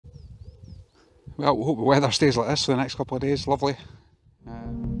Well, we hope the weather stays like this for the next couple of days. Lovely.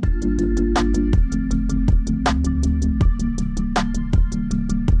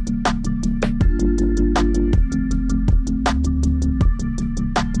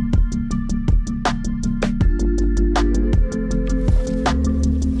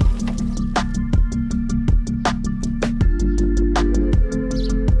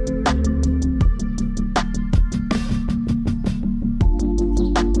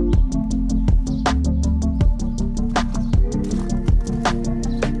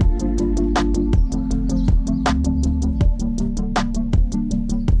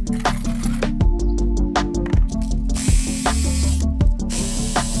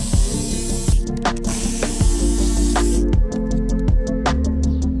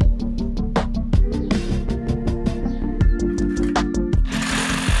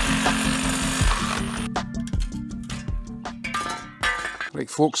 Right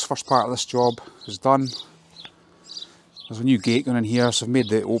folks, first part of this job is done. There's a new gate going in here, so I've made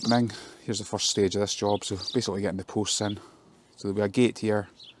the opening. Here's the first stage of this job, so basically getting the posts in. So there'll be a gate here.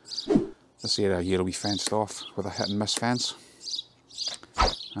 This area here will be fenced off with a hit and miss fence.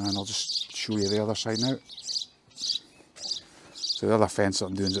 And I'll just show you the other side now. So the other fence that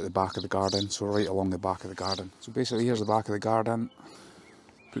I'm doing is at the back of the garden, so right along the back of the garden. So basically here's the back of the garden,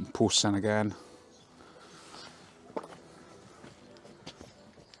 putting posts in again.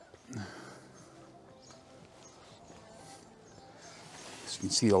 You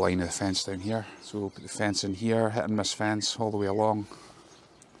can see the line of the fence down here, so we'll put the fence in here, hit and miss fence all the way along,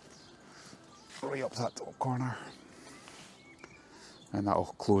 right up that top corner, and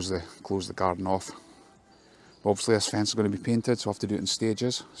that'll close the garden off. Obviously this fence is going to be painted, so I'll have to do it in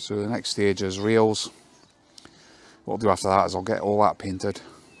stages. So the next stage is rails. What I'll do after that is I'll get all that painted,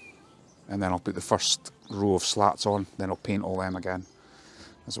 and then I'll put the first row of slats on, then I'll paint all them again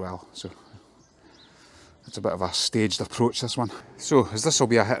as well. So it's a bit of a staged approach, this one. So as this will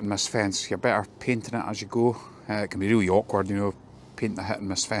be a hit and miss fence, you're better painting it as you go. It can be really awkward, you know, painting a hit and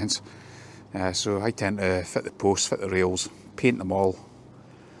miss fence. So I tend to fit the posts, fit the rails, paint them all,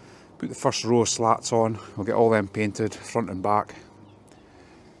 put the first row of slats on. We'll get all them painted front and back,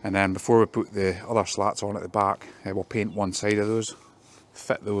 and then before we put the other slats on at the back, we'll paint one side of those,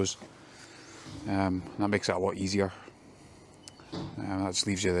 fit those. That makes it a lot easier. That just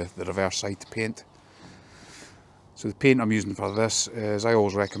leaves you the reverse side to paint. So the paint I'm using for this is, I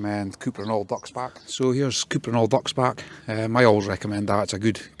always recommend Cooper and All Duxback. So here's Cooper and All Duxback. I always recommend that. It's a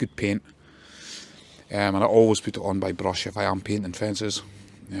good paint. And I always put it on by brush if I am painting fences.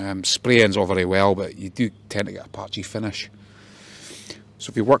 Spraying's all very well, but you do tend to get a patchy finish. So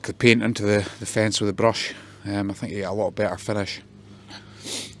if you work the paint into the fence with a brush, I think you get a lot better finish.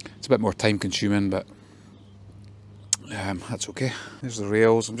 It's a bit more time consuming, but that's okay. There's the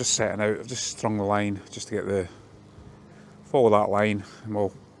rails. I'm just setting out. I've just strung the line just to get follow that line,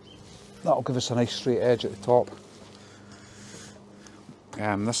 and that'll give us a nice straight edge at the top.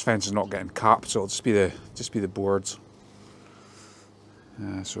 This fence is not getting capped, so it'll just be the boards.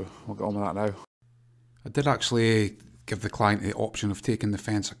 So we'll get on with that now. I did actually give the client the option of taking the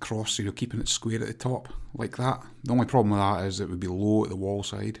fence across, so you're keeping it square at the top like that. The only problem with that is it would be low at the wall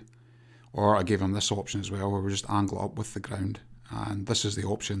side. Or I gave him this option as well, where we just angle it up with the ground, and this is the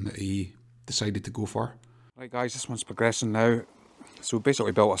option that he decided to go for. Right guys, this one's progressing now. So we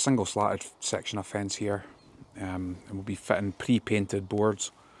basically built a single slatted section of fence here, and we'll be fitting pre-painted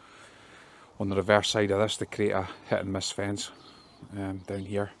boards on the reverse side of this to create a hit and miss fence down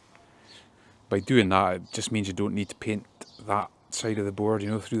here. By doing that, it just means you don't need to paint that side of the board,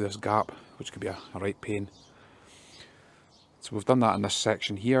 you know, through this gap, which could be a right pain. So we've done that in this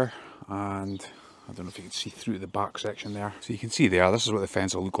section here, and I don't know if you can see through the back section there. So you can see there, this is what the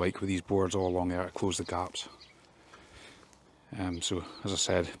fence will look like with these boards all along there to close the gaps. So as I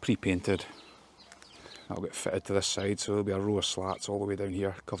said, pre-painted. That'll get fitted to this side, so there'll be a row of slats all the way down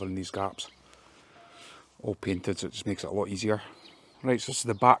here covering these gaps. All painted, so it just makes it a lot easier. Right, so this is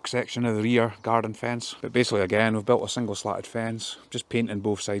the back section of the rear garden fence. But basically again, we've built a single slatted fence, just painting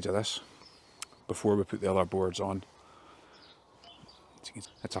both sides of this before we put the other boards on.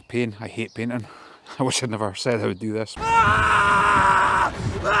 It's a pain, I hate painting. I wish I'd never said I would do this.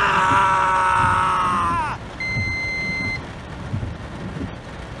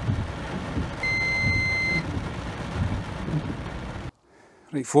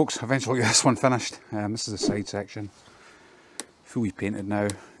 Right folks, eventually got this one finished. This is the side section. Fully painted now,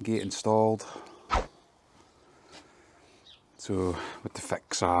 gate installed. So with the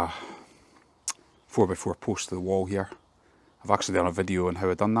fix a 4x4 post to the wall here. I've actually done a video on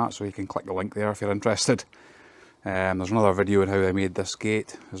how I done that, so you can click the link there if you're interested. There's another video on how I made this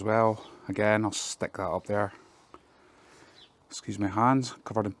gate as well. again, I'll stick that up there. Excuse my hands,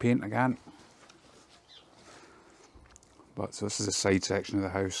 covered in paint again. But so this is the side section of the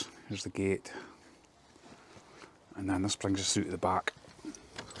house. Here's the gate. And then this brings us through to the back.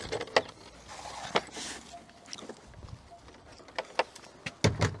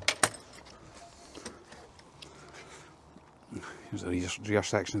 Here's the rear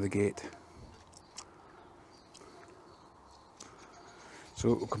section of the gate.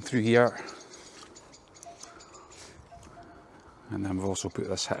 So we'll come through here. And then we've also put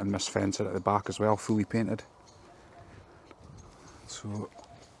this hit and miss fence at the back as well, fully painted. So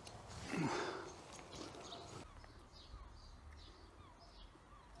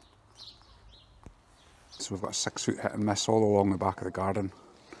we've got a 6 foot hit and miss all along the back of the garden.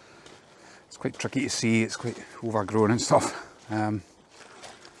 It's quite tricky to see, it's quite overgrown and stuff. But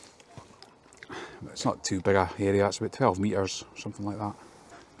it's not too big a area, it's about 12 metres, something like that.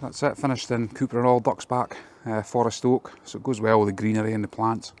 That's it, finished in Cooper and All Duxback Forest Oak, so it goes well with the greenery and the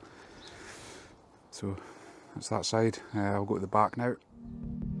plants. So that's that side. I'll go to the back now.